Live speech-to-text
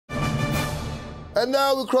And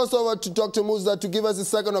now we cross over to Dr. Moosa to give us a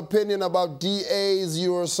second opinion about DA's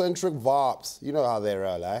Eurocentric vibes. You know how they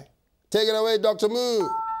roll, eh? Take it away, Dr. Moo.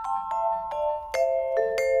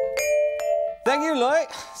 Thank you, Lloyd.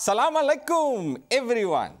 Salam alaikum,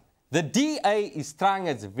 everyone. The DA is trying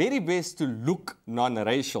its very best to look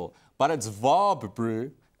non-racial, but its vibe,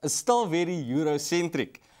 bro, is still very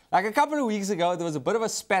Eurocentric. Like a couple of weeks ago, there was a bit of a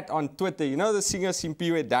spat on Twitter. You know the singer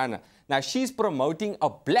Simpiwe Dana? Now, she's promoting a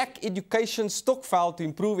black education stokvel to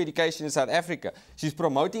improve education in South Africa. She's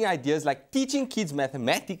promoting ideas like teaching kids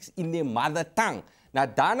mathematics in their mother tongue. Now,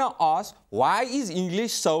 Dana asked, why is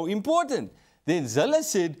English so important? Then Zilla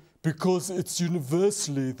said, because it's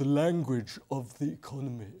universally the language of the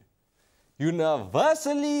economy.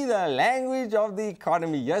 Universally the language of the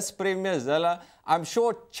economy. Yes, Premier Zilla, I'm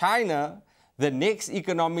sure China, the next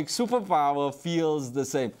economic superpower, feels the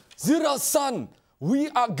same. Zira son, we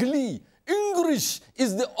are glee. English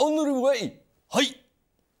is the only way. Hey.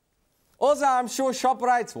 Also, I'm sure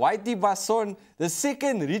ShopRite's Whitey Basson, the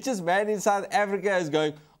second richest man in South Africa, is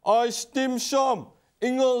going, I stem saam.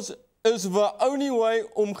 Engels is the only way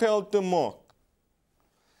om geld te maak.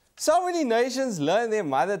 So many nations learn their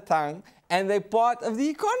mother tongue and they're part of the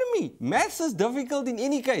economy. Maths is difficult in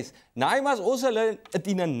any case. Now you must also learn it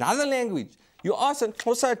in another language. You ask a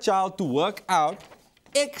Xhosa child to work out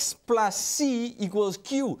X plus C equals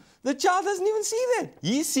Q. The child doesn't even see that.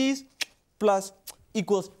 He sees plus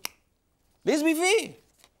equals. Let's be fair.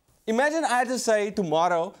 Imagine I had to say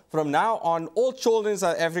tomorrow, from now on, all children in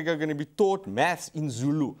South Africa are going to be taught maths in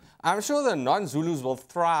Zulu. I'm sure the non-Zulus will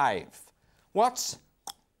thrive.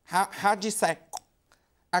 How do you say?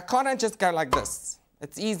 I can't just go like this.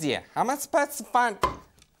 It's easier. How am I supposed to find?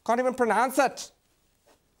 Can't even pronounce it.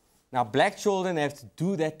 Now, black children have to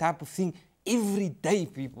do that type of thing every day,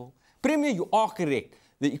 people. Premier, you are correct.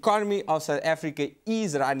 The economy of South Africa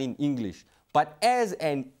is run in English. But as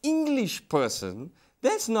an English person,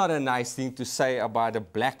 that's not a nice thing to say about a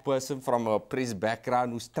black person from a oppressed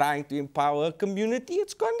background who's trying to empower a community.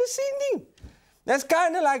 It's condescending. That's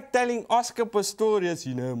kind of like telling Oscar Pistorius,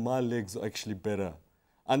 you know, my legs are actually better.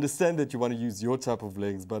 Understand that you want to use your type of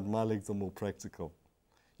legs, but my legs are more practical.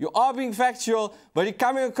 You are being factual, but you're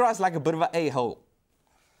coming across like a bit of an a-hole.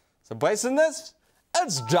 So based on this,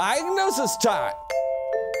 it's diagnosis time.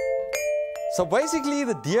 So basically,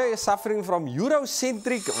 the DA is suffering from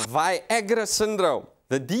Eurocentric Viagra syndrome.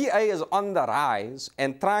 The DA is on the rise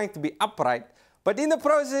and trying to be upright, but in the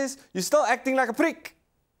process, you're still acting like a prick.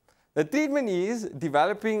 The treatment is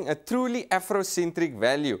developing a truly Afrocentric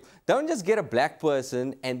value. Don't just get a black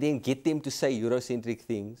person and then get them to say Eurocentric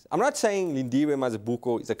things. I'm not saying Lindiwe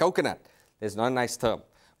Mazibuko is a coconut. That's not a nice term.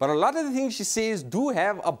 But a lot of the things she says do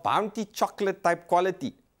have a bounty chocolate type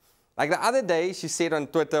quality. Like the other day, she said on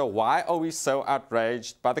Twitter, why are we so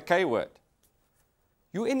outraged by the K word?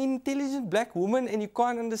 You're an intelligent black woman and you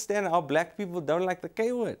can't understand how black people don't like the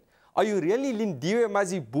K word. Are you really Lindiwe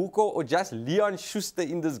Mazibuko or just Leon Schuster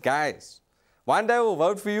in disguise? One day we'll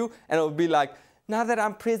vote for you and it'll be like, now that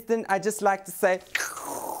I'm president, I just like to say,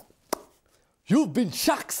 you've been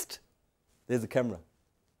shuxed. There's the camera.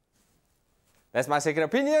 That's my second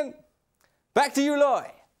opinion. Back to you, Lloyd.